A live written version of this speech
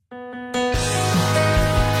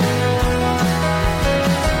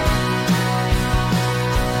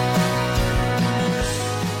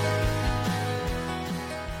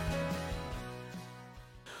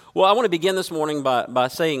Well, I want to begin this morning by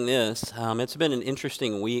saying this. It's been an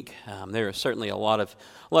interesting week. There is certainly a lot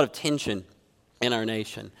of tension in our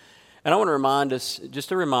nation. And I want to remind us,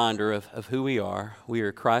 just a reminder of who we are. We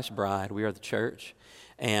are Christ's bride. We are the church.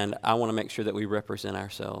 And I want to make sure that we represent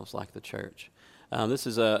ourselves like the church. This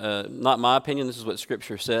is not my opinion. This is what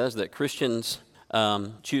Scripture says, that Christians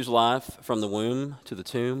choose life from the womb to the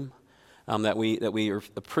tomb. That we are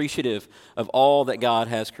appreciative of all that God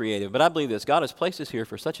has created. But I believe this: God has placed us here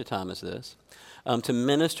for such a time as this, to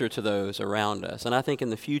minister to those around us. And I think in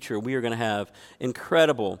the future we are going to have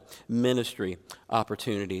incredible ministry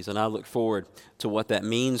opportunities, and I look forward to what that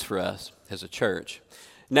means for us as a church.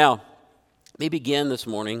 Now, let me begin this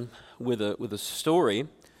morning with a story.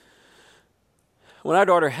 When our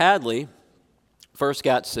daughter Hadley first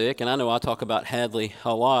got sick, and I know I talk about Hadley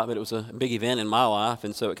a lot, but it was a big event in my life,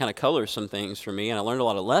 and so it kind of colors some things for me, and I learned a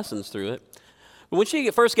lot of lessons through it. But when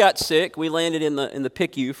she first got sick, we landed in the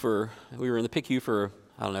PICU we were in the PICU for,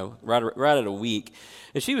 I don't know, right at a week,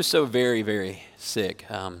 and she was so very, very sick.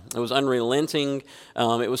 It was unrelenting.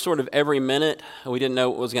 It was sort of every minute. We didn't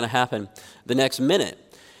know what was going to happen the next minute.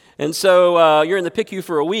 And so you're in the PICU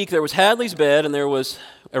for a week. There was Hadley's bed, and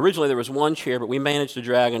originally there was one chair, but we managed to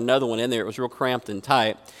drag another one in there. It was real cramped and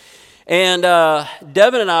tight. And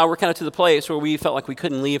Devin and I were kind of to the place where we felt like we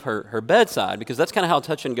couldn't leave her bedside, because that's kind of how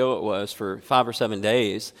touch and go it was for 5 or 7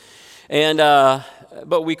 days. And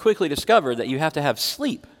but we quickly discovered that you have to have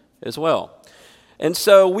sleep as well. And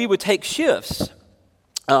so we would take shifts.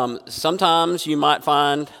 Sometimes you might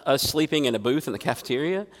find us sleeping in a booth in the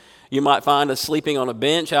cafeteria. You might find us sleeping on a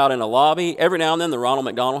bench out in a lobby. Every now and then, the Ronald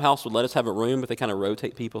McDonald House would let us have a room, but they kind of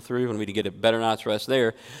rotate people through, and we'd get a better night's rest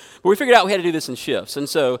there. But we figured out we had to do this in shifts. And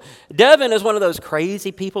so Devin is one of those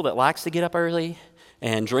crazy people that likes to get up early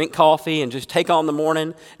and drink coffee and just take on the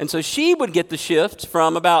morning. And so she would get the shift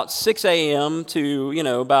from about 6 a.m.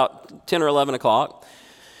 to, about 10 or 11 o'clock.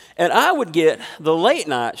 And I would get the late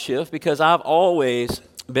night shift because I've always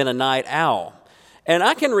been a night owl. And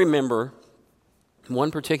I can remember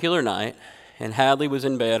one particular night, and Hadley was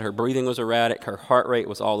in bed. Her breathing was erratic. Her heart rate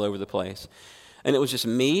was all over the place. And it was just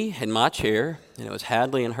me in my chair, and it was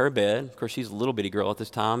Hadley in her bed. Of course, she's a little bitty girl at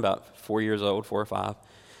this time, about 4 years old, 4 or 5.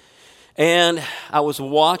 And I was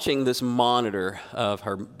watching this monitor of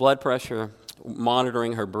her blood pressure,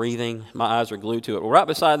 monitoring her breathing. My eyes were glued to it. Well, right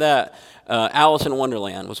beside that, Alice in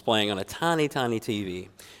Wonderland was playing on a tiny, tiny TV.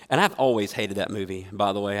 And I've always hated that movie,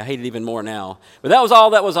 by the way. I hate it even more now. But that was all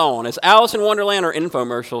that was on. It's Alice in Wonderland or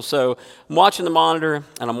infomercials. So I'm watching the monitor,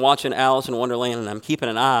 and I'm watching Alice in Wonderland, and I'm keeping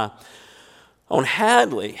an eye on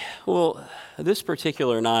Hadley. Well, this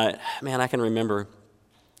particular night, man, I can remember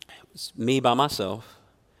it was me by myself.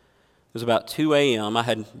 It was about 2 a.m. I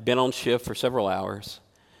had been on shift for several hours.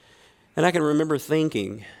 And I can remember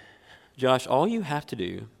thinking, Josh, all you have to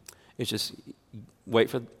do is just wait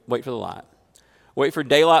for the light. Wait for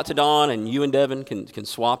daylight to dawn, and you and Devin can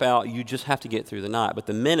swap out. You just have to get through the night. But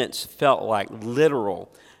the minutes felt like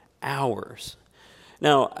literal hours.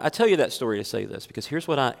 Now, I tell you that story to say this, because here's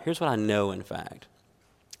what I know, in fact.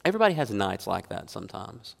 Everybody has nights like that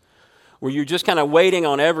sometimes, where you're just kind of waiting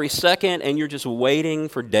on every second, and you're just waiting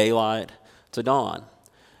for daylight to dawn.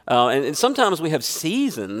 And sometimes we have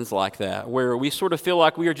seasons like that, where we sort of feel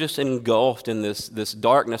like we are just engulfed in this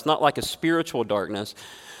darkness, not like a spiritual darkness,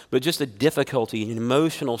 but just a difficulty, an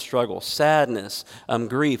emotional struggle, sadness,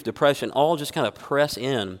 grief, depression, all just kind of press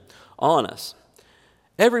in on us.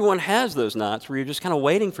 Everyone has those nights where you're just kind of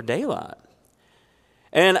waiting for daylight.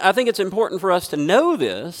 And I think it's important for us to know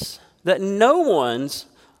this, that no one's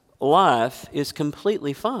life is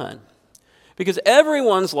completely fun. Because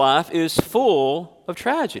everyone's life is full of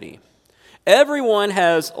tragedy. Everyone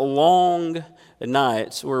has long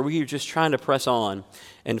nights where we are just trying to press on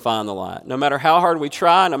and find the light. No matter how hard we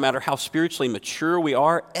try, no matter how spiritually mature we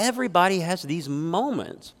are, everybody has these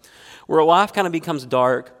moments where life kind of becomes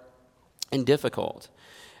dark and difficult.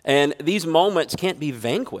 And these moments can't be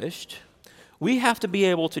vanquished. We have to be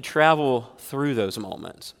able to travel through those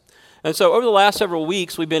moments. And so over the last several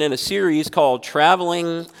weeks, we've been in a series called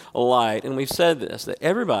Traveling Light. And we've said this, that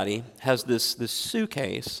everybody has this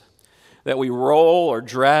suitcase that we roll or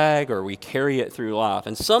drag or we carry it through life.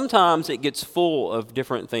 And sometimes it gets full of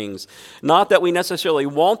different things. Not that we necessarily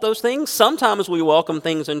want those things. Sometimes we welcome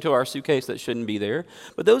things into our suitcase that shouldn't be there.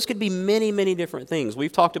 But those could be many, many different things.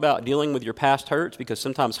 We've talked about dealing with your past hurts, because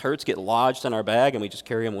sometimes hurts get lodged in our bag and we just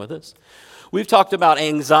carry them with us. We've talked about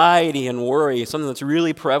anxiety and worry, something that's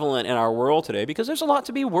really prevalent in our world today, because there's a lot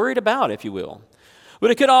to be worried about, if you will.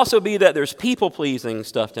 But it could also be that there's people-pleasing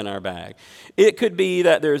stuffed in our bag. It could be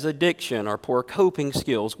that there's addiction or poor coping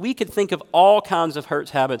skills. We could think of all kinds of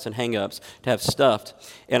hurts, habits, and hang-ups to have stuffed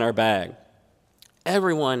in our bag.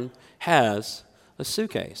 Everyone has a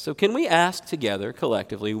suitcase. So can we ask together,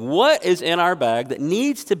 collectively, what is in our bag that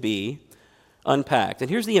needs to be unpacked? And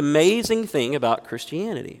here's the amazing thing about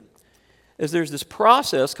Christianity, is there's this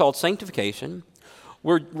process called sanctification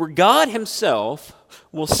where God himself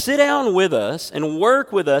will sit down with us and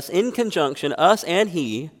work with us in conjunction, us and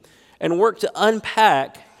he, and work to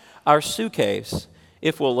unpack our suitcase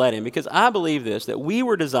if we'll let him. Because I believe this, that we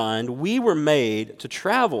were designed, we were made to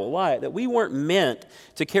travel light, that we weren't meant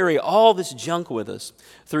to carry all this junk with us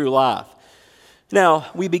through life. Now,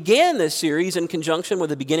 we began this series in conjunction with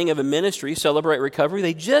the beginning of a ministry, Celebrate Recovery.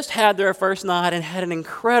 They just had their first night and had an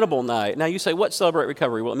incredible night. Now, you say, what's Celebrate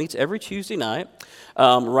Recovery? Well, it meets every Tuesday night.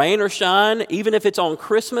 Rain or shine, even if it's on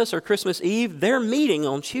Christmas or Christmas Eve, they're meeting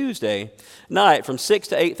on Tuesday night from 6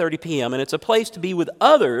 to 8:30 p.m., and it's a place to be with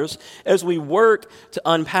others as we work to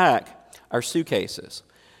unpack our suitcases.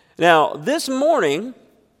 Now, this morning,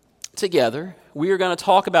 together, we are going to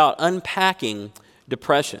talk about unpacking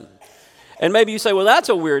depression. And maybe you say, well, that's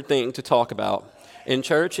a weird thing to talk about in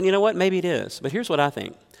church. And you know what? Maybe it is. But here's what I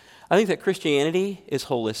think. I think that Christianity is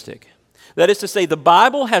holistic. That is to say, the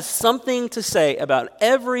Bible has something to say about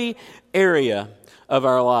every area of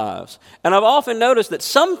our lives. And I've often noticed that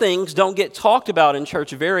some things don't get talked about in church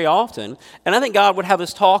very often. And I think God would have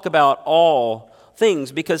us talk about all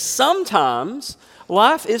things, because sometimes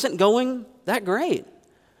life isn't going that great.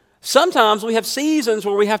 Sometimes we have seasons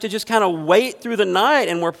where we have to just kind of wait through the night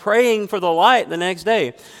and we're praying for the light the next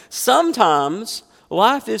day. Sometimes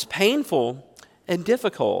life is painful and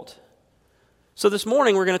difficult. So this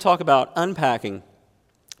morning we're going to talk about unpacking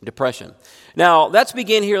depression. Now, let's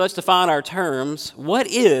begin here. Let's define our terms. What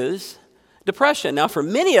is depression? Now, for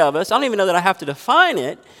many of us, I don't even know that I have to define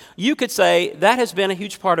it. You could say that has been a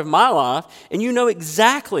huge part of my life, and you know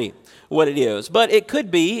exactly what it is. But it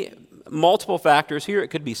could be multiple factors here. It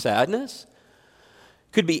could be sadness.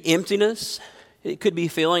 It could be emptiness. It could be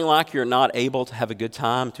feeling like you're not able to have a good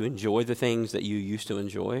time, to enjoy the things that you used to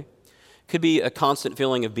enjoy. It could be a constant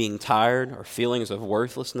feeling of being tired, or feelings of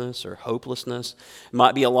worthlessness or hopelessness. It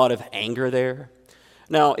might be a lot of anger there.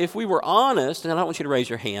 Now, if we were honest, and I don't want you to raise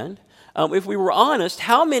your hand, if we were honest,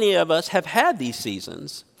 how many of us have had these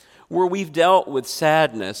seasons where we've dealt with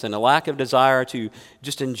sadness and a lack of desire to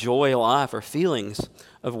just enjoy life, or feelings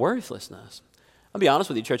of worthlessness? I'll be honest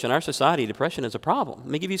with you, church, in our society, depression is a problem. Let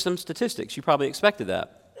me give you some statistics. You probably expected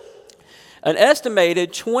that. An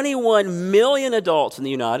estimated 21 million adults in the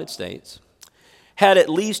United States had at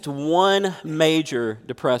least one major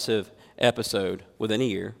depressive episode within a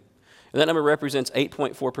year. And that number represents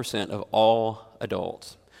 8.4% of all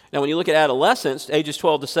adults. Now, when you look at adolescents, ages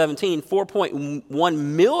 12 to 17, 4.1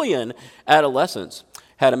 million adolescents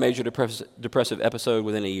had a major depressive episode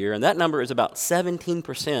within a year, and that number is about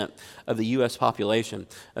 17% of the U.S. population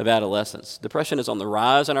of adolescents. Depression is on the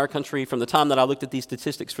rise in our country. From the time that I looked at these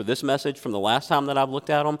statistics for this message, from the last time that I've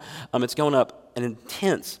looked at them, it's going up an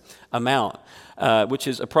intense amount, which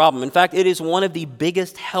is a problem. In fact, it is one of the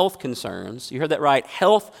biggest health concerns, you heard that right,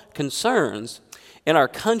 health concerns in our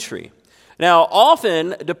country. Now,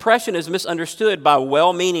 often depression is misunderstood by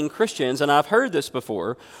well-meaning Christians, and I've heard this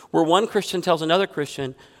before, where one Christian tells another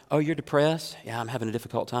Christian, "Oh, you're depressed? Yeah, I'm having a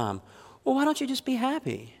difficult time." "Well, why don't you just be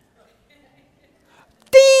happy?"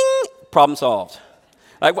 Ding! Problem solved.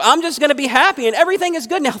 Like, well, I'm just going to be happy and everything is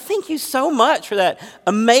good. Now, thank you so much for that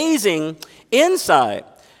amazing insight.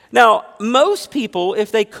 Now, most people,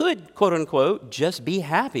 if they could, quote unquote, just be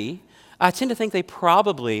happy, I tend to think they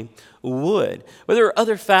probably would. But there are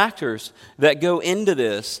other factors that go into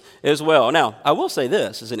this as well. Now, I will say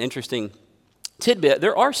this is an interesting tidbit.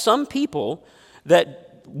 There are some people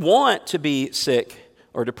that want to be sick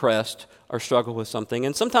or depressed or struggle with something,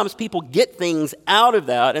 and sometimes people get things out of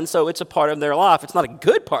that, and so it's a part of their life. It's not a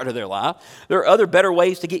good part of their life. There are other better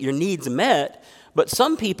ways to get your needs met, but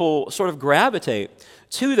some people sort of gravitate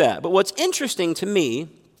to that. But what's interesting to me,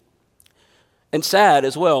 and sad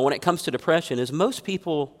as well when it comes to depression, is most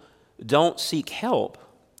people don't seek help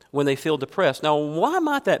when they feel depressed. Now, why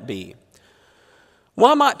might that be?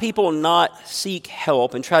 Why might people not seek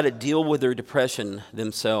help and try to deal with their depression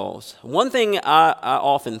themselves? One thing I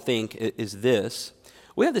often think is this.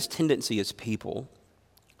 We have this tendency as people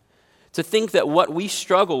to think that what we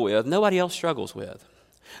struggle with, nobody else struggles with.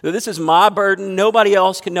 That this is my burden. Nobody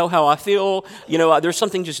else can know how I feel. You know, there's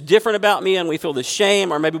something just different about me, and we feel the shame,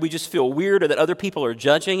 or maybe we just feel weird, or that other people are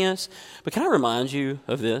judging us. But can I remind you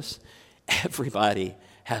of this? Everybody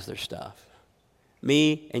has their stuff.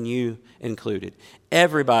 me and you included.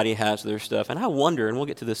 Everybody has their stuff. And I wonder, and we'll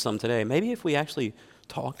get to this some today, maybe if we actually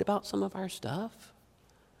talked about some of our stuff,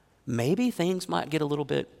 maybe things might get a little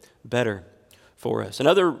bit better for us.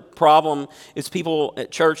 Another problem is people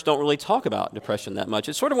at church don't really talk about depression that much.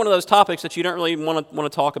 It's sort of one of those topics that you don't really want to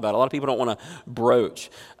talk about. A lot of people don't want to broach.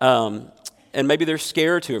 And maybe they're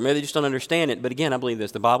scared to, or maybe they just don't understand it. But again, I believe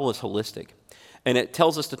this. The Bible is holistic. And it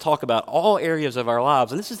tells us to talk about all areas of our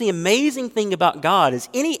lives. And this is the amazing thing about God, is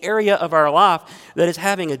any area of our life that is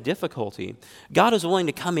having a difficulty, God is willing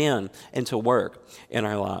to come in and to work in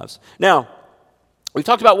our lives. Now, we've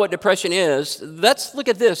talked about what depression is. Let's look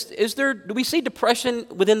at this. Do we see depression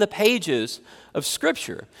within the pages of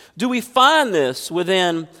Scripture? Do we find this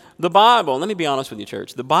within the Bible? Let me be honest with you,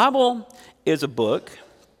 church. The Bible is a book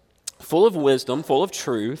full of wisdom, full of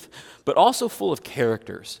truth, but also full of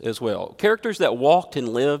characters as well. Characters that walked and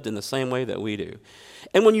lived in the same way that we do.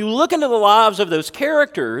 And when you look into the lives of those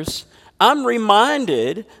characters, I'm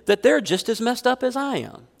reminded that they're just as messed up as I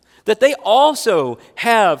am, that they also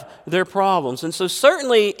have their problems. And so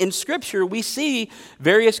certainly in Scripture, we see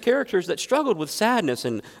various characters that struggled with sadness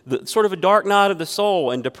and sort of a dark night of the soul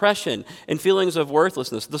and depression and feelings of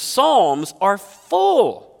worthlessness. The Psalms are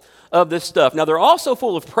full of this stuff. Now, they're also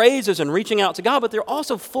full of praises and reaching out to God, but they're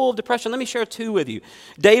also full of depression. Let me share two with you.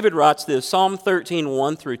 David writes this, Psalm 13,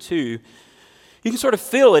 1 through 2. You can sort of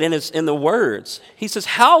feel it in the words. He says,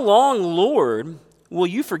 "How long, Lord, will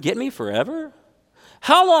you forget me forever?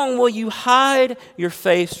 How long will you hide your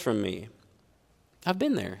face from me?" I've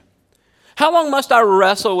been there. "How long must I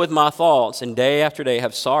wrestle with my thoughts and day after day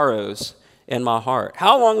have sorrows in my heart?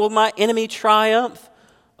 How long will my enemy triumph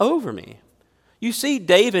over me?" You see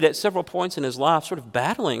David at several points in his life sort of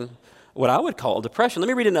battling what I would call depression. Let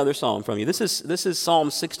me read another psalm from you. This is Psalm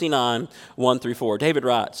 69, 1 through 4. David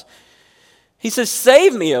writes, he says,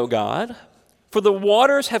 "Save me, O God, for the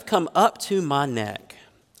waters have come up to my neck.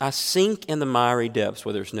 I sink in the miry depths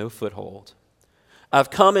where there's no foothold. I've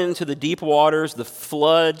come into the deep waters, the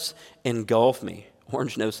floods engulf me."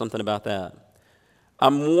 Orange knows something about that.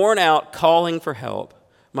 "I'm worn out calling for help.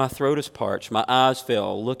 My throat is parched, my eyes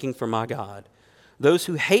fail, looking for my God. Those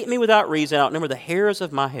who hate me without reason outnumber the hairs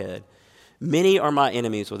of my head. Many are my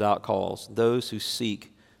enemies without cause, those who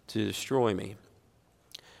seek to destroy me."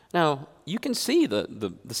 Now, you can see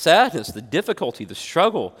the sadness, the difficulty, the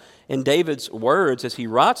struggle in David's words as he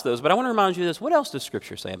writes those. But I want to remind you of this. What else does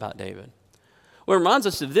Scripture say about David? Well, it reminds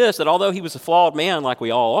us of this, that although he was a flawed man like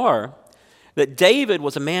we all are, that David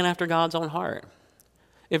was a man after God's own heart.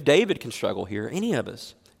 If David can struggle here, any of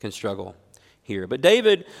us can struggle here. But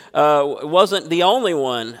David wasn't the only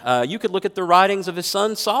one. You could look at the writings of his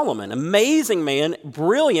son Solomon. Amazing man,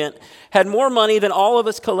 brilliant, had more money than all of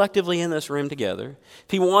us collectively in this room together.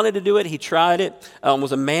 If he wanted to do it, he tried it,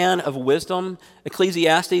 was a man of wisdom.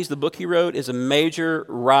 Ecclesiastes, the book he wrote, is a major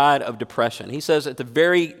ride of depression. He says at the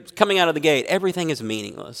very, coming out of the gate, everything is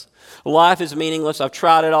meaningless. Life is meaningless. I've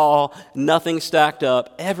tried it all. Nothing stacked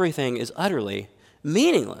up. Everything is utterly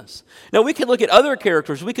meaningless. Now, we could look at other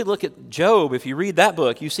characters. We could look at Job. If you read that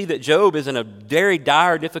book, you see that Job is in a very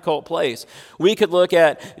dire, difficult place. We could look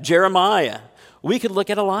at Jeremiah. We could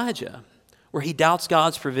look at Elijah, where he doubts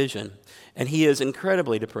God's provision, and he is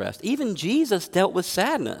incredibly depressed. Even Jesus dealt with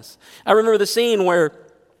sadness. I remember the scene where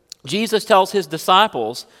Jesus tells his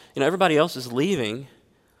disciples, everybody else is leaving.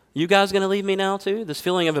 You guys going to leave me now too? This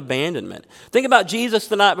feeling of abandonment. Think about Jesus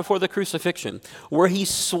the night before the crucifixion, where he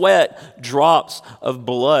sweat drops of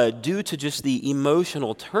blood due to just the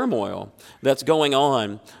emotional turmoil that's going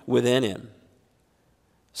on within him.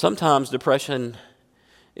 Sometimes depression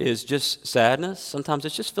is just sadness. Sometimes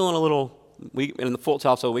it's just feeling a little, in the full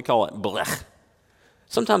household we call it blech.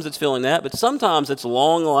 Sometimes it's feeling that, but sometimes it's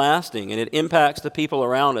long lasting and it impacts the people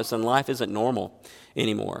around us and life isn't normal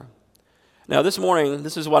anymore. Now, this morning,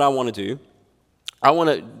 this is what I want to do. I want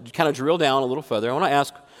to kind of drill down a little further. I want to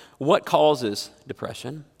ask, what causes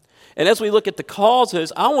depression? And as we look at the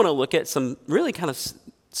causes, I want to look at some really kind of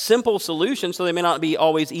simple solutions, so they may not be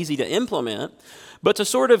always easy to implement, but to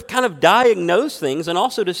sort of kind of diagnose things and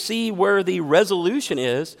also to see where the resolution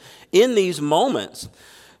is in these moments.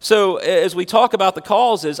 So as we talk about the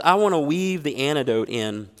causes, I want to weave the antidote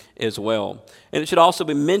in as well. And it should also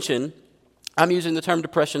be mentioned, I'm using the term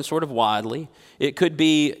depression sort of widely. It could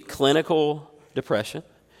be clinical depression.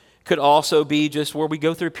 It could also be just where we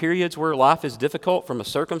go through periods where life is difficult from a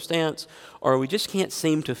circumstance, or we just can't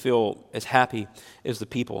seem to feel as happy as the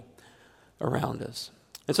people around us.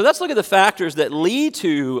 And so let's look at the factors that lead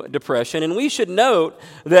to depression. And we should note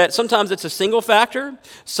that sometimes it's a single factor.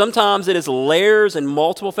 Sometimes it is layers and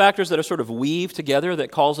multiple factors that are sort of weaved together that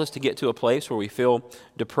cause us to get to a place where we feel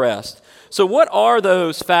depressed. So what are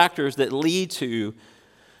those factors that lead to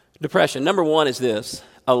depression? Number one is this: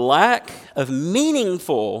 a lack of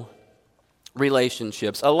meaningful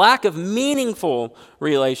relationships. A lack of meaningful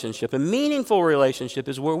relationship. A meaningful relationship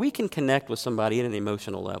is where we can connect with somebody at an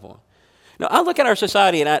emotional level. Now, I look at our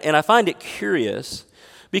society and I find it curious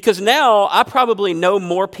because now I probably know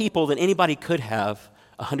more people than anybody could have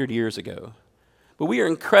 100 years ago. But we are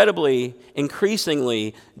increasingly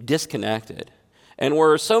disconnected, and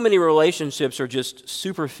where so many relationships are just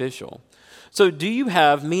superficial. So do you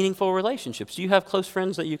have meaningful relationships? Do you have close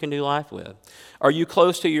friends that you can do life with? Are you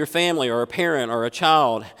close to your family or a parent or a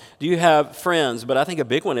child? Do you have friends? But I think a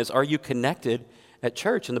big one is, are you connected at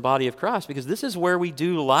church in the body of Christ? Because this is where we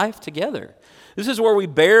do life together. This is where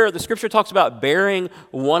the Scripture talks about bearing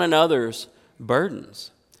one another's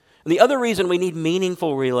burdens. And the other reason we need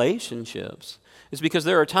meaningful relationships is because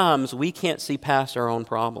there are times we can't see past our own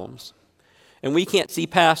problems. And we can't see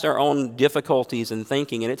past our own difficulties and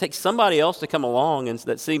thinking. And it takes somebody else to come along and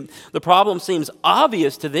the problem seems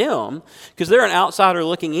obvious to them because they're an outsider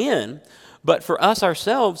looking in. But for us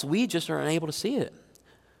ourselves, we just are unable to see it.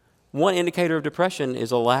 One indicator of depression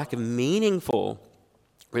is a lack of meaningful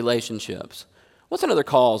relationships. What's another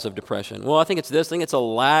cause of depression? Well, I think it's this. I think it's a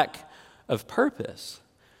lack of purpose.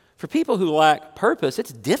 For people who lack purpose,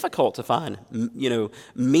 it's difficult to find,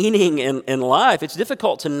 meaning in life. It's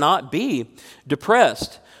difficult to not be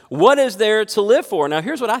depressed. What is there to live for? Now,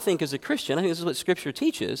 here's what I think as a Christian. I think this is what Scripture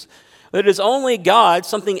teaches. That it is only God,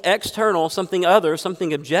 something external, something other,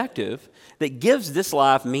 something objective, that gives this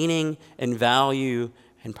life meaning and value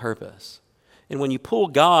and purpose. And when you pull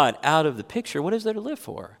God out of the picture, what is there to live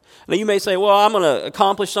for? Now you may say, well, I'm going to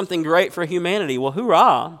accomplish something great for humanity. Well,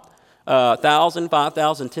 hoorah. 1,000,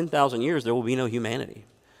 5,000, 10,000 years, there will be no humanity.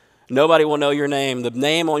 Nobody will know your name. The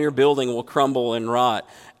name on your building will crumble and rot.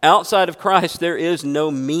 Outside of Christ, there is no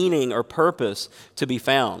meaning or purpose to be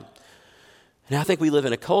found. And I think we live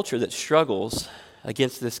in a culture that struggles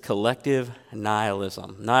against this collective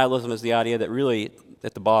nihilism. Nihilism is the idea that really,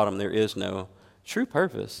 at the bottom, there is no true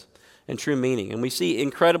purpose and true meaning. And we see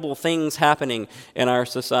incredible things happening in our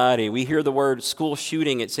society. We hear the word school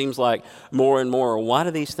shooting, it seems like, more and more. Why do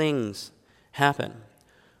these things happen?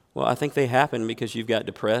 Well, I think they happen because you've got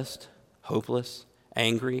depressed, hopeless,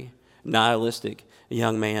 angry, nihilistic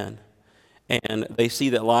young man. And they see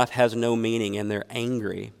that life has no meaning and they're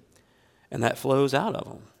angry. And that flows out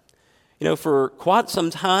of them. For quite some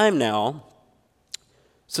time now,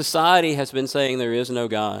 society has been saying there is no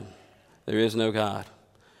God. There is no God.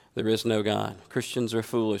 There is no God. Christians are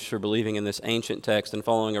foolish for believing in this ancient text and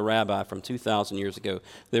following a rabbi from 2,000 years ago.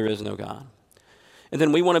 There is no God. And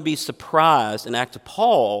then we want to be surprised and act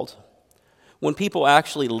appalled when people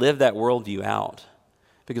actually live that worldview out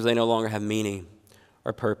because they no longer have meaning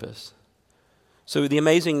or purpose. So the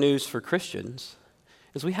amazing news for Christians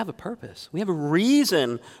is we have a purpose. We have a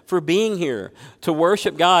reason for being here, to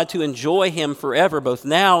worship God, to enjoy Him forever, both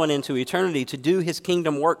now and into eternity, to do His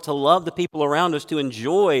kingdom work, to love the people around us, to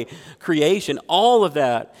enjoy creation. All of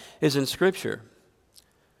that is in Scripture.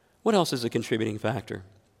 What else is a contributing factor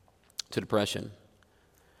to depression?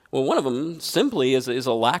 Well, one of them simply is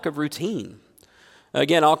a lack of routine.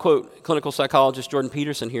 Again, I'll quote clinical psychologist Jordan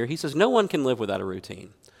Peterson here. He says, no one can live without a routine.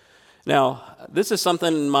 Now, this is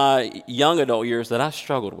something in my young adult years that I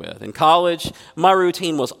struggled with. In college, my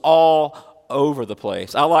routine was all over the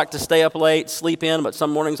place. I liked to stay up late, sleep in, but some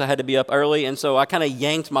mornings I had to be up early, and so I kind of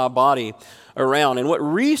yanked my body around. And what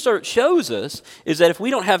research shows us is that if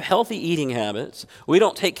we don't have healthy eating habits, we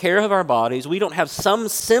don't take care of our bodies, we don't have some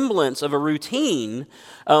semblance of a routine,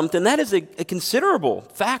 then that is a considerable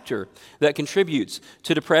factor that contributes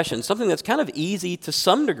to depression, something that's kind of easy to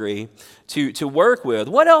some degree to work with.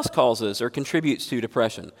 What else causes or contributes to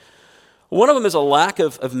depression? One of them is a lack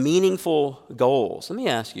of meaningful goals. Let me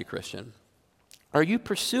ask you, Christian, are you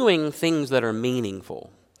pursuing things that are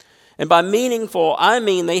meaningful? And by meaningful, I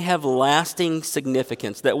mean they have lasting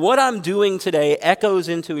significance, that what I'm doing today echoes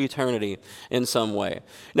into eternity in some way.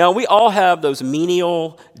 Now, we all have those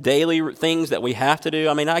menial daily things that we have to do.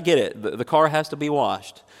 I mean, I get it. The car has to be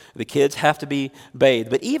washed. The kids have to be bathed.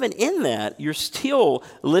 But even in that, you're still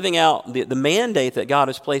living out the mandate that God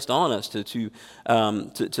has placed on us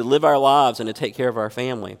to live our lives and to take care of our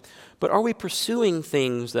family. But are we pursuing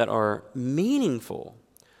things that are meaningful?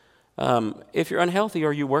 If you're unhealthy,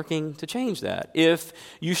 are you working to change that? If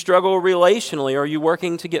you struggle relationally, are you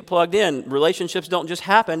working to get plugged in? Relationships don't just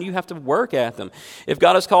happen, you have to work at them. If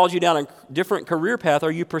God has called you down a different career path,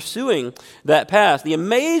 are you pursuing that path? The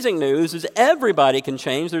amazing news is everybody can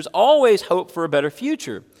change. There's always hope for a better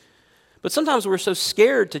future. But sometimes we're so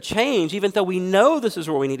scared to change, even though we know this is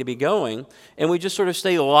where we need to be going, and we just sort of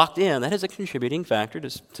stay locked in. That is a contributing factor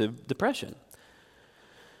to depression.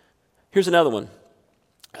 Here's another one.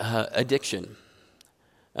 Addiction.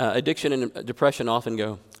 Addiction and depression often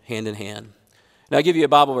go hand in hand. Now, I'll give you a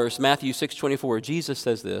Bible verse, Matthew 6:24. Jesus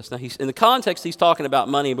says this. Now, in the context, he's talking about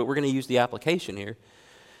money, but we're going to use the application here.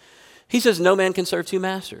 He says, no man can serve two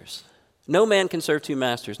masters. No man can serve two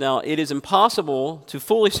masters. Now, it is impossible to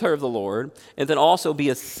fully serve the Lord and then also be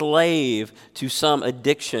a slave to some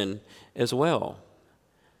addiction as well.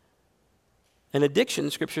 And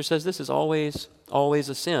addiction, Scripture says this is always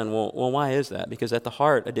a sin. Well, why is that? Because at the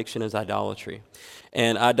heart, addiction is idolatry.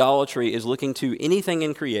 And idolatry is looking to anything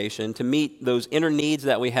in creation to meet those inner needs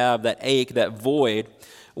that we have, that ache, that void,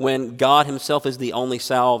 when God himself is the only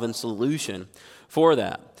salve and solution for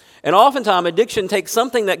that. And oftentimes, addiction takes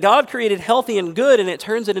something that God created healthy and good, and it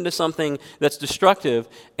turns it into something that's destructive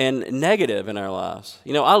and negative in our lives.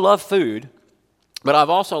 You know, I love food, but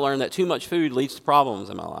I've also learned that too much food leads to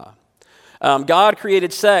problems in my life. God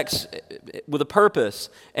created sex with a purpose,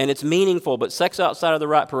 and it's meaningful, but sex outside of the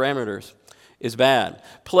right parameters is bad.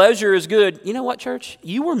 Pleasure is good. You know what, church?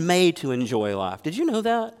 You were made to enjoy life. Did you know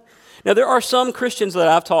that? Now, there are some Christians that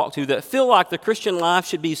I've talked to that feel like the Christian life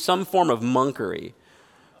should be some form of monkery,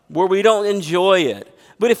 where we don't enjoy it.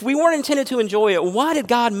 But if we weren't intended to enjoy it, why did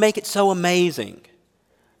God make it so amazing?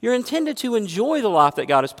 You're intended to enjoy the life that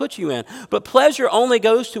God has put you in. But pleasure only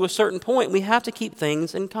goes to a certain point. We have to keep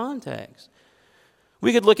things in context.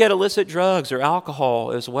 We could look at illicit drugs or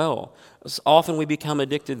alcohol as well. Often we become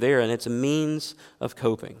addicted there, and it's a means of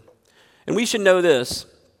coping. And we should know this.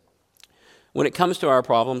 When it comes to our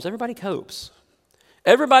problems, everybody copes.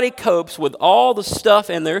 Everybody copes with all the stuff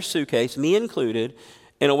in their suitcase, me included,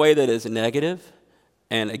 in a way that is negative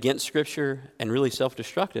and against Scripture and really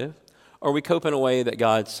self-destructive, or we cope in a way that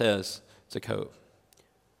God says to cope.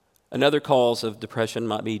 Another cause of depression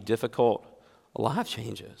might be difficult life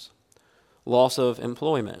changes. Loss of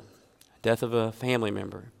employment, death of a family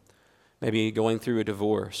member, maybe going through a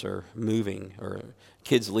divorce or moving or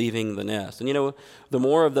kids leaving the nest. And you know, the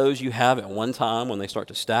more of those you have at one time when they start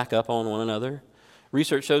to stack up on one another,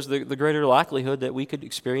 research shows the greater likelihood that we could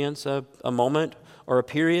experience a moment or a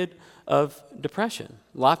period of depression.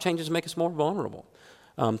 Life changes make us more vulnerable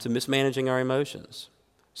to mismanaging our emotions.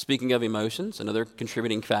 Speaking of emotions, another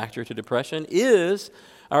contributing factor to depression is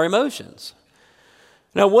our emotions.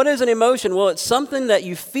 Now, what is an emotion? Well, it's something that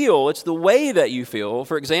you feel. It's the way that you feel.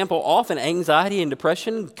 For example, often anxiety and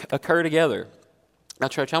depression occur together. Now,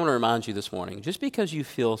 church, I want to remind you this morning, just because you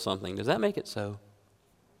feel something, does that make it so?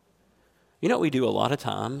 You know what we do a lot of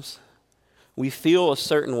times? We feel a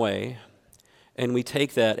certain way, and we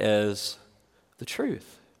take that as the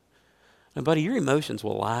truth. Now, buddy, your emotions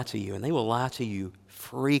will lie to you, and they will lie to you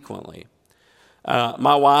frequently.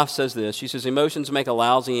 My wife says this. She says, emotions make a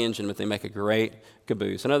lousy engine, but they make a great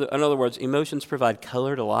caboose. In other words, emotions provide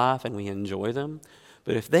color to life, and we enjoy them.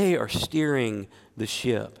 But if they are steering the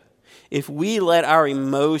ship, if we let our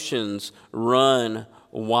emotions run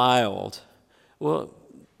wild, well,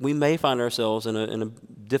 we may find ourselves in a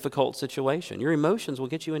difficult situation. Your emotions will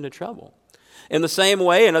get you into trouble. In the same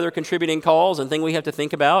way, another contributing cause and thing we have to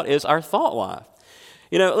think about is our thought life.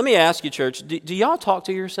 You know, let me ask you, church, do y'all talk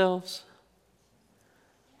to yourselves?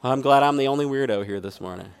 Well, I'm glad I'm the only weirdo here this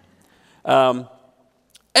morning.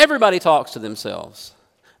 Everybody talks to themselves.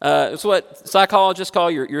 It's what psychologists call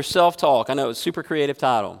your self-talk. I know it's a super creative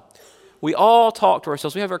title. We all talk to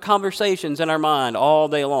ourselves. We have our conversations in our mind all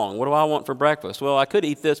day long. What do I want for breakfast? Well, I could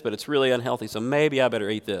eat this, but it's really unhealthy, so maybe I better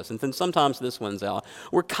eat this. And then sometimes this wins out.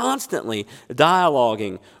 We're constantly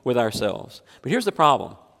dialoguing with ourselves. But here's the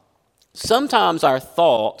problem. Sometimes our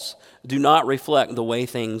thoughts do not reflect the way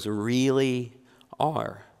things really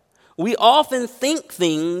are. We often think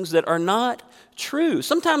things that are not true.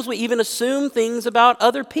 Sometimes we even assume things about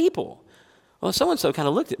other people. Well, so-and-so kind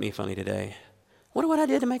of looked at me funny today. Wonder what I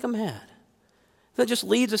did to make them mad. That just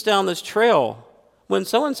leads us down this trail when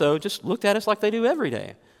so-and-so just looked at us like they do every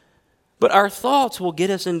day. But our thoughts will get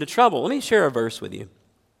us into trouble. Let me share a verse with you.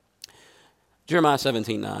 Jeremiah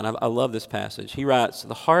 17:9. I love this passage. He writes,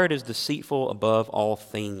 the heart is deceitful above all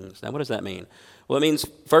things. Now, what does that mean? Well, it means,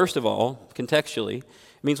 first of all, contextually,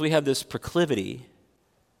 it means we have this proclivity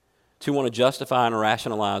to want to justify and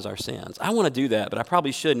rationalize our sins. I want to do that, but I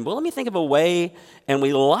probably shouldn't. Well, let me think of a way, and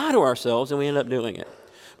we lie to ourselves, and we end up doing it.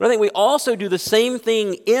 But I think we also do the same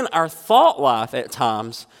thing in our thought life at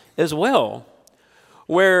times as well,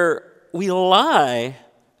 where we lie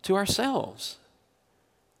to ourselves.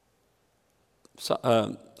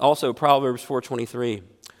 So, also, Proverbs 4:23,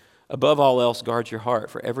 above all else, guard your heart,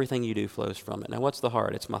 for everything you do flows from it. Now, what's the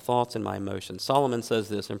heart? It's my thoughts and my emotions. Solomon says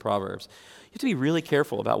this in Proverbs. You have to be really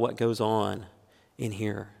careful about what goes on in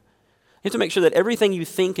here. You have to make sure that everything you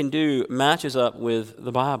think and do matches up with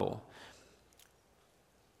the Bible.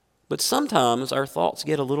 But sometimes our thoughts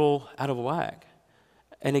get a little out of whack.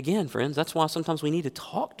 And again, friends, that's why sometimes we need to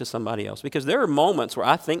talk to somebody else, because there are moments where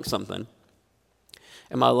I think something,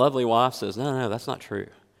 and my lovely wife says, no, that's not true.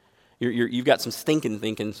 You've got some stinking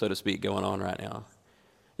thinking, so to speak, going on right now.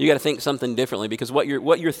 You got to think something differently because what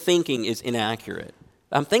you're thinking is inaccurate.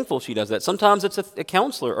 I'm thankful she does that. Sometimes it's a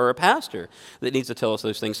counselor or a pastor that needs to tell us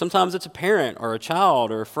those things. Sometimes it's a parent or a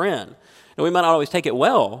child or a friend. And we might not always take it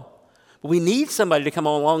well, but we need somebody to come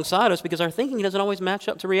alongside us because our thinking doesn't always match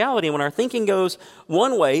up to reality. And when our thinking goes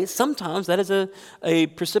one way, sometimes that is a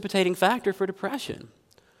precipitating factor for depression.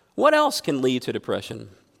 What else can lead to depression?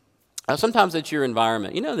 Sometimes it's your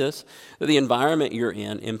environment. You know this, that the environment you're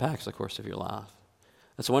in impacts the course of your life.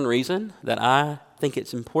 That's one reason that I think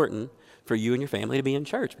it's important for you and your family to be in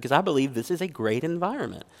church, because I believe this is a great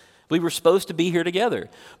environment. We were supposed to be here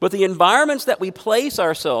together. But the environments that we place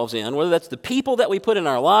ourselves in, whether that's the people that we put in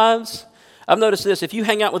our lives, I've noticed this, if you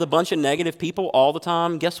hang out with a bunch of negative people all the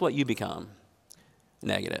time, guess what you become?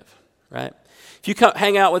 Negative, right? If you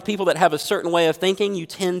hang out with people that have a certain way of thinking, you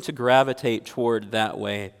tend to gravitate toward that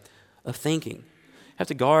way of thinking. We have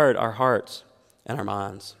to guard our hearts and our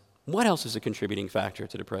minds. What else is a contributing factor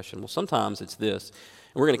to depression? Well, sometimes it's this.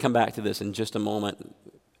 And we're going to come back to this in just a moment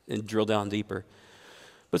and drill down deeper.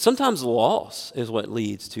 But sometimes loss is what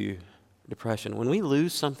leads to depression. When we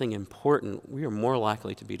lose something important, we are more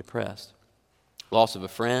likely to be depressed. Loss of a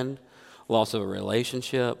friend, loss of a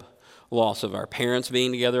relationship, loss of our parents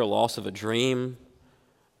being together, loss of a dream,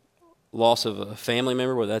 loss of a family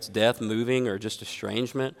member, whether that's death, moving, or just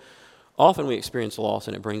estrangement. Often we experience loss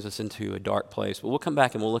and it brings us into a dark place. But we'll come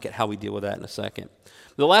back and we'll look at how we deal with that in a second.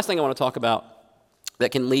 The last thing I want to talk about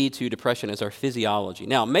that can lead to depression is our physiology.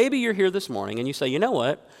 Now, maybe you're here this morning and you say, you know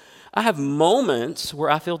what? I have moments where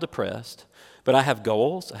I feel depressed, but I have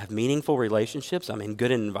goals, I have meaningful relationships, I'm in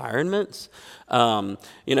good environments,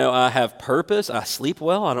 I have purpose, I sleep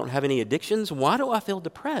well, I don't have any addictions. Why do I feel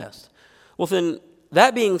depressed? Well, then,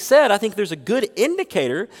 that being said, I think there's a good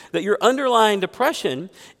indicator that your underlying depression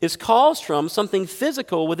is caused from something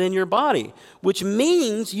physical within your body, which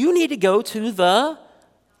means you need to go to the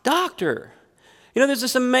doctor. There's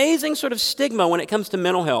this amazing sort of stigma when it comes to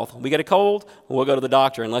mental health. We get a cold, we'll go to the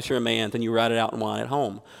doctor. Unless you're a man, then you ride it out in wine at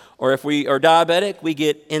home. Or if we are diabetic, we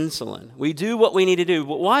get insulin. We do what we need to do.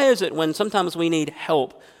 But why is it when sometimes we need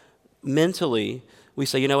help mentally, we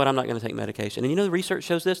say, you know what, I'm not going to take medication? And the research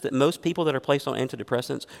shows this, that most people that are placed on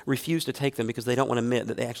antidepressants refuse to take them because they don't want to admit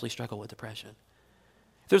that they actually struggle with depression.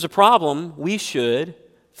 If there's a problem, we should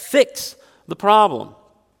fix the problem.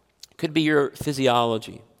 It could be your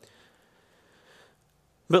physiology.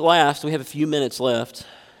 But last, we have a few minutes left.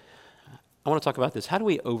 I want to talk about this. How do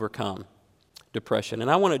we overcome depression? And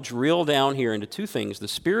I want to drill down here into two things, the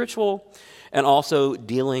spiritual and also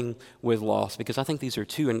dealing with loss, because I think these are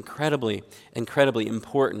two incredibly, incredibly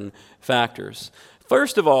important factors.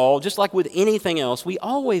 First of all, just like with anything else, we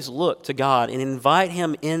always look to God and invite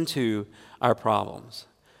Him into our problems.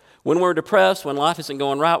 When we're depressed, when life isn't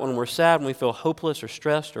going right, when we're sad, when we feel hopeless or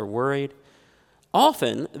stressed or worried,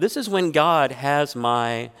 often, this is when God has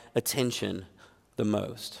my attention the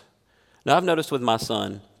most. Now, I've noticed with my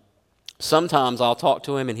son, sometimes I'll talk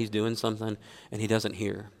to him and he's doing something and he doesn't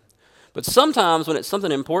hear. But sometimes when it's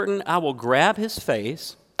something important, I will grab his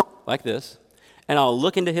face like this and I'll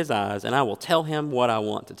look into his eyes and I will tell him what I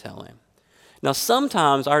want to tell him. Now,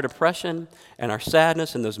 sometimes our depression and our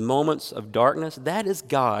sadness and those moments of darkness, that is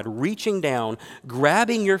God reaching down,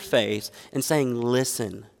 grabbing your face and saying,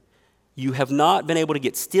 listen, you have not been able to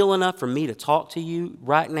get still enough for me to talk to you.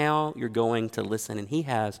 Right now, you're going to listen. And He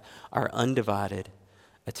has our undivided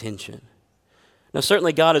attention. Now,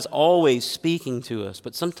 certainly God is always speaking to us,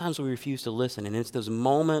 but sometimes we refuse to listen. And it's those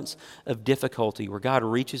moments of difficulty where God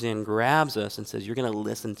reaches in, grabs us, and says, you're going to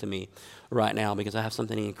listen to me right now because I have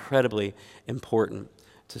something incredibly important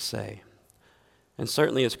to say. And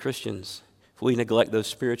certainly as Christians, if we neglect those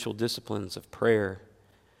spiritual disciplines of prayer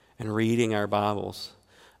and reading our Bibles,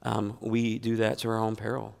 we do that to our own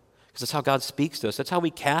peril. Because that's how God speaks to us. That's how we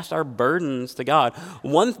cast our burdens to God.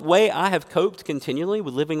 One way I have coped continually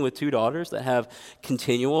with living with two daughters that have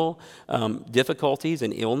continual difficulties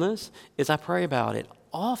and illness is I pray about it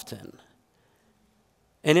often.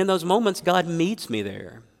 And in those moments, God meets me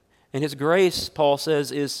there. And his grace, Paul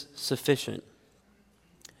says, is sufficient.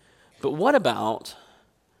 But what about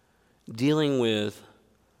dealing with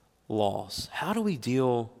loss? How do we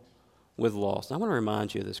deal with loss? I want to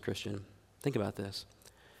remind you of this, Christian. Think about this.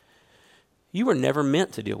 You were never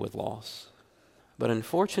meant to deal with loss. But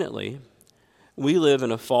unfortunately, we live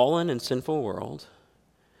in a fallen and sinful world.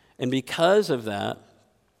 And because of that,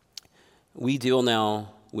 we deal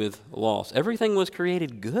now with loss. Everything was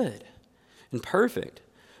created good and perfect.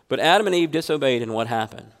 But Adam and Eve disobeyed, and what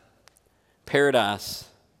happened? Paradise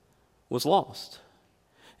was lost.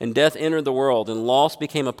 And death entered the world, and loss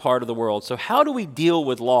became a part of the world. So how do we deal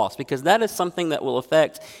with loss? Because that is something that will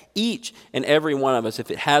affect each and every one of us if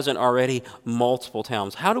it hasn't already multiple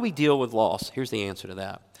times. How do we deal with loss? Here's the answer to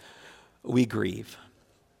that. We grieve.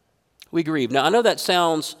 We grieve. Now, I know that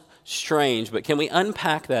sounds strange, but can we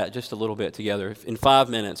unpack that just a little bit together in 5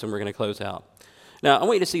 minutes, and we're going to close out. Now, I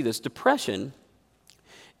want you to see this. Depression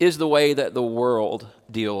is the way that the world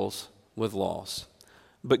deals with loss.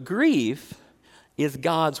 But grief is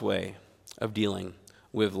God's way of dealing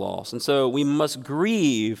with loss. And so we must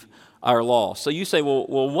grieve our loss. So you say, well,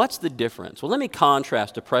 what's the difference? Well, let me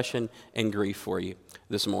contrast depression and grief for you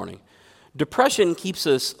this morning. Depression keeps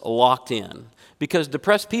us locked in because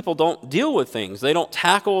depressed people don't deal with things. They don't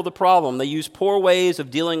tackle the problem. They use poor ways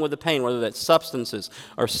of dealing with the pain, whether that's substances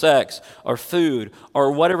or sex or food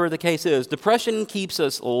or whatever the case is. Depression keeps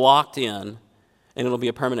us locked in, and it'll be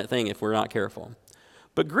a permanent thing if we're not careful.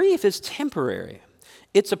 But grief is temporary.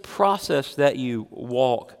 It's a process that you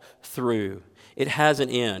walk through. It has an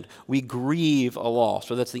end. We grieve a loss,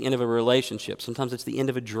 whether that's the end of a relationship. Sometimes it's the end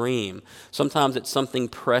of a dream. Sometimes it's something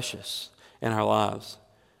precious in our lives.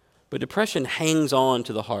 But depression hangs on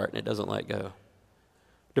to the heart and it doesn't let go.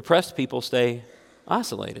 Depressed people stay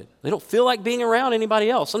isolated. They don't feel like being around anybody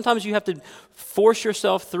else. Sometimes you have to force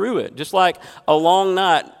yourself through it. Just like a long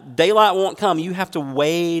night, daylight won't come. You have to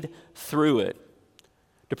wade through it.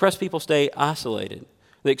 Depressed people stay isolated.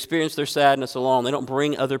 They experience their sadness alone. They don't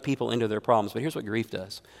bring other people into their problems. But here's what grief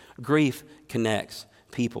does. Grief connects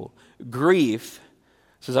people. Grief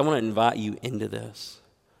says, I want to invite you into this.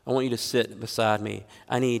 I want you to sit beside me.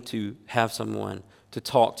 I need to have someone to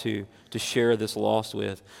talk to share this loss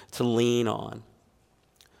with, to lean on.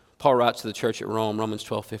 Paul writes to the church at Rome, Romans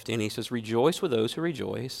 12:15. He says, rejoice with those who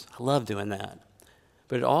rejoice. I love doing that.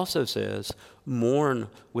 But it also says, mourn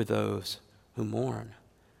with those who mourn.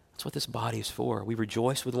 That's what this body is for. We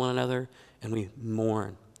rejoice with one another and we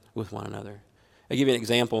mourn with one another. I'll give you an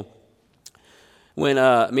example. When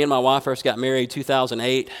me and my wife first got married,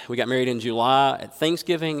 2008, we got married in July. At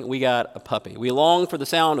Thanksgiving, we got a puppy. We longed for the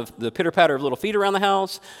sound of the pitter-patter of little feet around the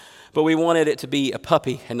house, but we wanted it to be a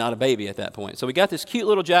puppy and not a baby at that point. So we got this cute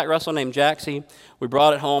little Jack Russell named Jaxie. We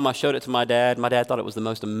brought it home. I showed it to my dad. My dad thought it was the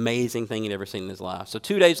most amazing thing he'd ever seen in his life. So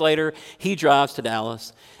 2 days later, he drives to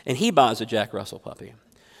Dallas, and he buys a Jack Russell puppy.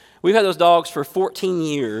 We've had those dogs for 14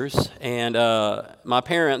 years, and my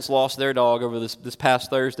parents lost their dog over this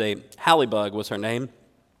past Thursday. Halliebug was her name.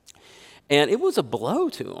 And it was a blow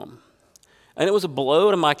to them. And it was a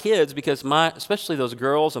blow to my kids because especially those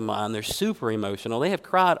girls of mine, they're super emotional. They have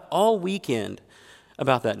cried all weekend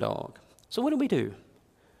about that dog. So what did?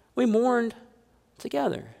 We mourned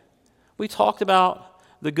together. We talked about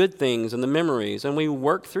the good things and the memories, and we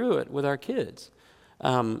worked through it with our kids.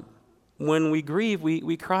 When we grieve,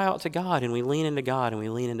 we cry out to God, and we lean into God, and we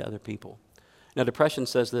lean into other people. Now, depression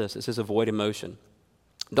says this. It says avoid emotion.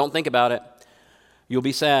 Don't think about it. You'll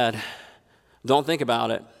be sad. Don't think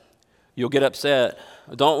about it. You'll get upset.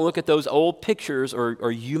 Don't look at those old pictures,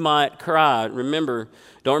 or you might cry. Don't remember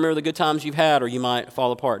the good times you've had, or you might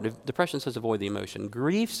fall apart. Depression says avoid the emotion.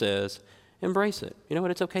 Grief says embrace it. You know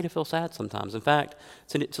what? It's okay to feel sad sometimes. In fact,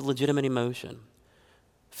 it's a legitimate emotion.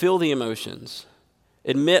 Feel the emotions.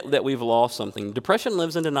 Admit that we've lost something. Depression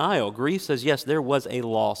lives in denial. Grief says, yes, there was a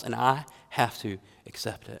loss, and I have to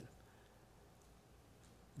accept it.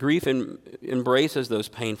 Grief embraces those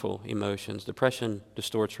painful emotions. Depression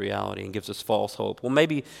distorts reality and gives us false hope. Well,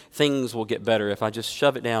 maybe things will get better if I just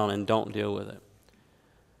shove it down and don't deal with it.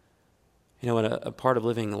 You know what? A part of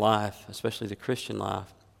living life, especially the Christian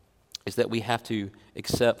life, is that we have to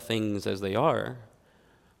accept things as they are,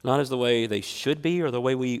 not as the way they should be or the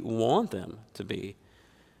way we want them to be.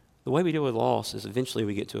 The way we deal with loss is eventually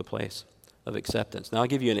we get to a place of acceptance. Now, I'll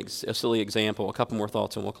give you a silly example, a couple more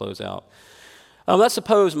thoughts, and we'll close out. Let's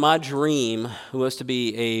suppose my dream was to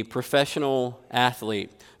be a professional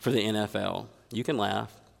athlete for the NFL. You can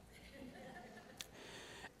laugh.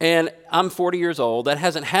 And I'm 40 years old. That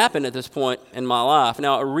hasn't happened at this point in my life.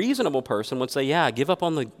 Now, a reasonable person would say, yeah, give up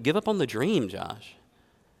on the dream, Josh.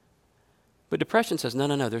 But depression says,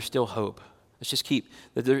 no, there's still hope. Let's just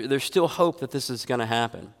there's still hope that this is going to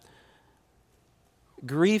happen.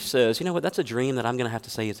 Grief says, you know what, that's a dream that I'm going to have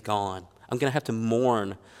to say is gone. I'm going to have to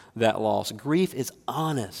mourn that loss. Grief is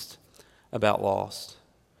honest about loss.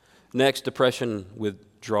 Next, depression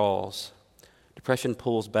withdraws. Depression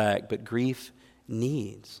pulls back, but grief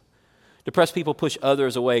needs. Depressed people push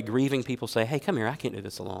others away. Grieving people say, hey, come here, I can't do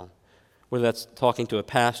this alone. Whether that's talking to a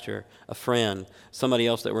pastor, a friend, somebody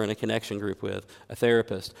else that we're in a connection group with, a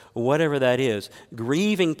therapist, whatever that is,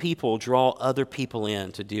 grieving people draw other people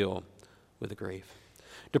in to deal with the grief.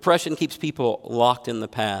 Depression keeps people locked in the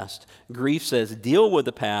past. Grief says, deal with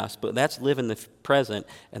the past, but that's live in the present,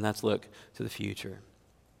 and that's look to the future.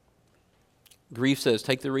 Grief says,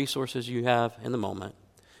 take the resources you have in the moment,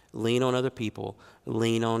 lean on other people,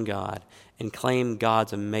 lean on God, and claim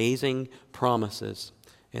God's amazing promises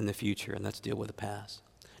in the future, and let's deal with the past.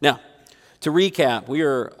 Now, to recap, we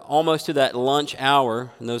are almost to that lunch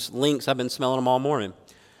hour, and those links, I've been smelling them all morning.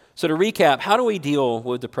 So to recap, how do we deal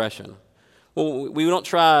with depression? Well, we don't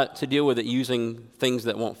try to deal with it using things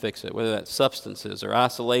that won't fix it, whether that's substances or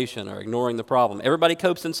isolation or ignoring the problem. Everybody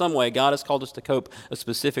copes in some way. God has called us to cope a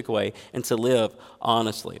specific way and to live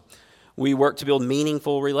honestly. We work to build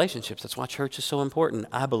meaningful relationships. That's why church is so important,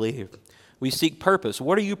 I believe. We seek purpose.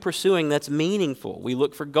 What are you pursuing that's meaningful? We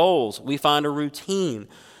look for goals. We find a routine.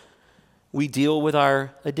 We deal with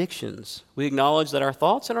our addictions. We acknowledge that our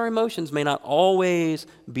thoughts and our emotions may not always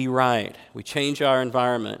be right. We change our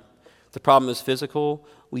environment. If the problem is physical,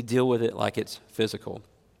 we deal with it like it's physical.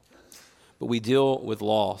 But we deal with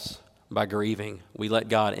loss by grieving. We let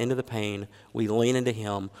God into the pain. We lean into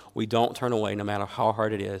Him. We don't turn away no matter how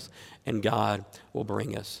hard it is. And God will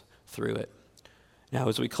bring us through it. Now,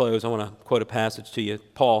 as we close, I want to quote a passage to you.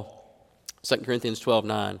 Paul, 2 Corinthians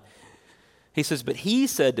 12:9. He says, but he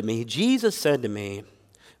said to me, Jesus said to me,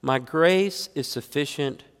 my grace is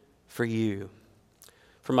sufficient for you,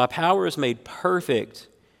 for my power is made perfect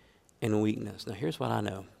in weakness. Now, here's what I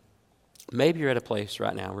know. Maybe you're at a place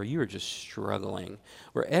right now where you are just struggling,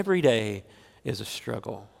 where every day is a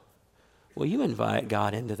struggle. Will you invite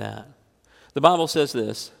God into that? The Bible says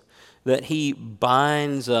this, that He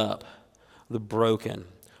binds up the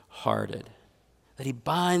brokenhearted, that He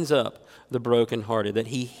binds up the brokenhearted, that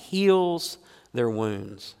He heals their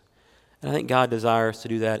wounds. And I think God desires to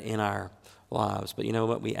do that in our lives. But you know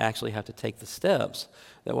what? We actually have to take the steps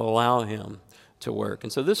that will allow Him to work.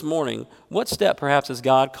 And so this morning, what step perhaps is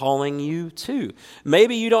God calling you to?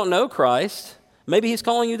 Maybe you don't know Christ. Maybe He's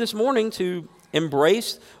calling you this morning to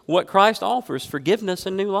embrace what Christ offers, forgiveness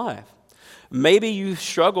and new life. Maybe you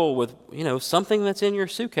struggle with, something that's in your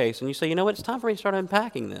suitcase and you say, you know what, it's time for me to start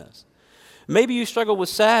unpacking this. Maybe you struggle with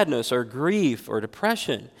sadness or grief or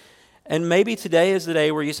depression. And maybe today is the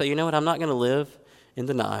day where you say, you know what, I'm not going to live in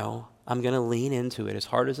denial. I'm going to lean into it as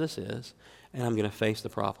hard as this is, and I'm going to face the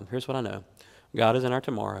problem. Here's what I know. God is in our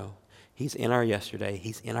tomorrow. He's in our yesterday.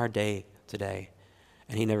 He's in our day today.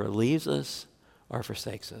 And He never leaves us or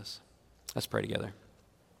forsakes us. Let's pray together.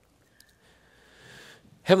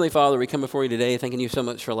 Heavenly Father, we come before You today thanking You so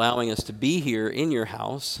much for allowing us to be here in Your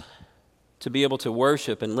house, to be able to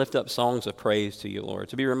worship and lift up songs of praise to You, Lord,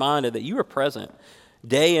 to be reminded that You are present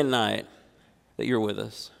day and night, that You're with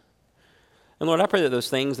us. And Lord, I pray that those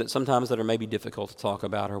things that sometimes that are maybe difficult to talk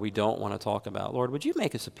about or we don't want to talk about, Lord, would You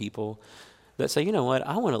make us a people that say, you know what,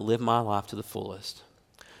 I want to live my life to the fullest.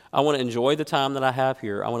 I want to enjoy the time that I have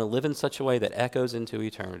here. I want to live in such a way that echoes into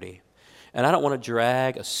eternity. And I don't want to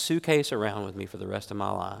drag a suitcase around with me for the rest of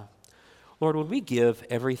my life. Lord, would we give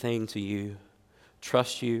everything to You,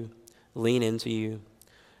 trust You, lean into You?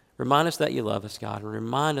 Remind us that You love us, God, and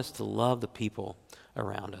remind us to love the people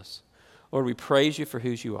around us. Lord, we praise You for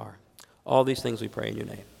whose You are. All these things we pray in Your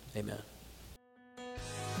name. Amen.